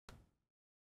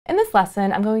In this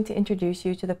lesson, I'm going to introduce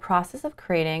you to the process of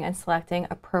creating and selecting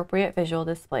appropriate visual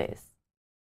displays.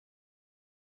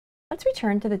 Let's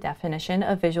return to the definition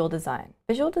of visual design.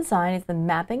 Visual design is the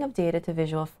mapping of data to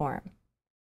visual form.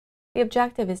 The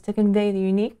objective is to convey the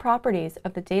unique properties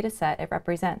of the data set it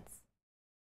represents.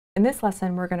 In this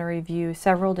lesson, we're going to review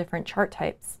several different chart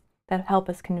types that help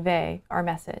us convey our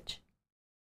message.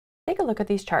 Take a look at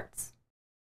these charts.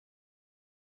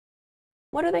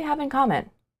 What do they have in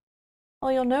common?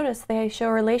 Well, you'll notice they show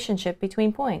a relationship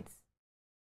between points.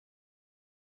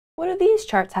 What do these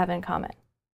charts have in common?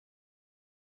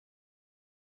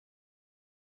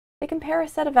 They compare a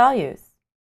set of values.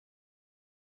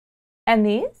 And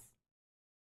these?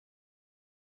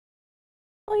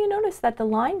 Well, you notice that the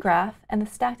line graph and the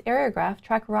stacked area graph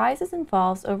track rises and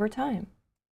falls over time.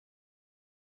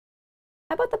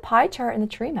 How about the pie chart and the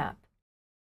tree map?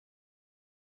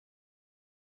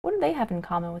 What do they have in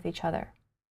common with each other?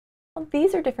 Well,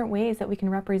 these are different ways that we can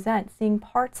represent seeing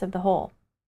parts of the whole.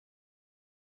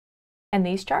 And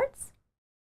these charts?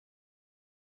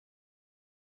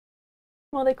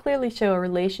 Well, they clearly show a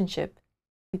relationship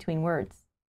between words.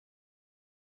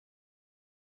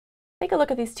 Take a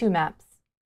look at these two maps.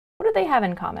 What do they have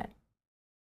in common?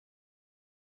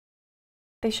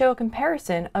 They show a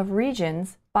comparison of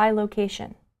regions by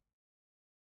location.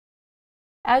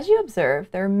 As you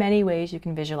observe, there are many ways you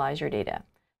can visualize your data.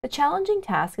 The challenging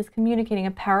task is communicating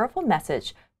a powerful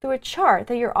message through a chart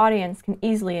that your audience can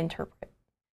easily interpret.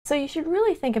 So you should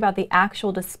really think about the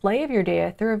actual display of your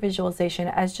data through a visualization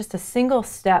as just a single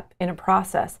step in a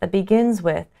process that begins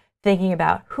with thinking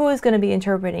about who is going to be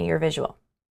interpreting your visual,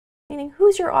 meaning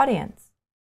who's your audience.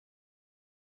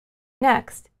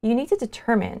 Next, you need to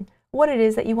determine what it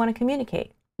is that you want to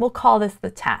communicate. We'll call this the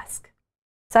task,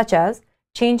 such as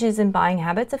changes in buying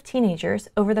habits of teenagers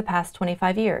over the past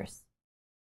 25 years.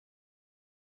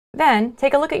 Then,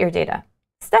 take a look at your data.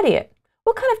 Study it.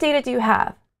 What kind of data do you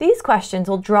have? These questions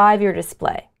will drive your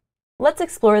display. Let's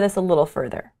explore this a little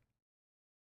further.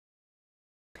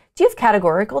 Do you have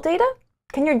categorical data?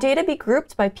 Can your data be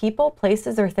grouped by people,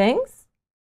 places, or things?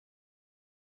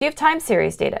 Do you have time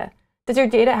series data? Does your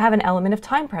data have an element of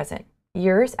time present?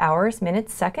 Years, hours,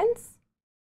 minutes, seconds?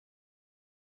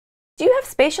 Do you have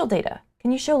spatial data?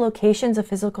 Can you show locations of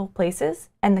physical places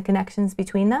and the connections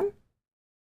between them?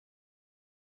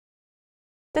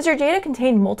 Does your data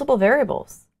contain multiple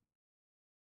variables?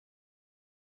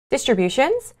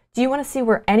 Distributions? Do you want to see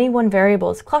where any one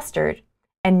variable is clustered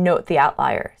and note the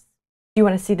outliers? Do you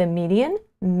want to see the median,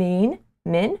 mean,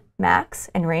 min, max,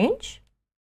 and range?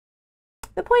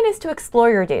 The point is to explore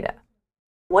your data.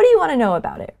 What do you want to know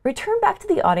about it? Return back to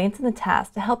the audience and the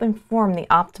task to help inform the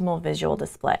optimal visual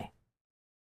display.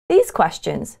 These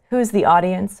questions, who's the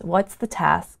audience, what's the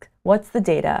task, what's the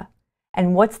data,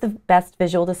 and what's the best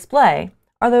visual display,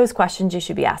 are those questions you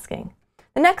should be asking.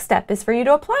 The next step is for you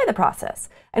to apply the process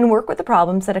and work with the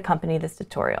problems that accompany this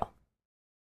tutorial.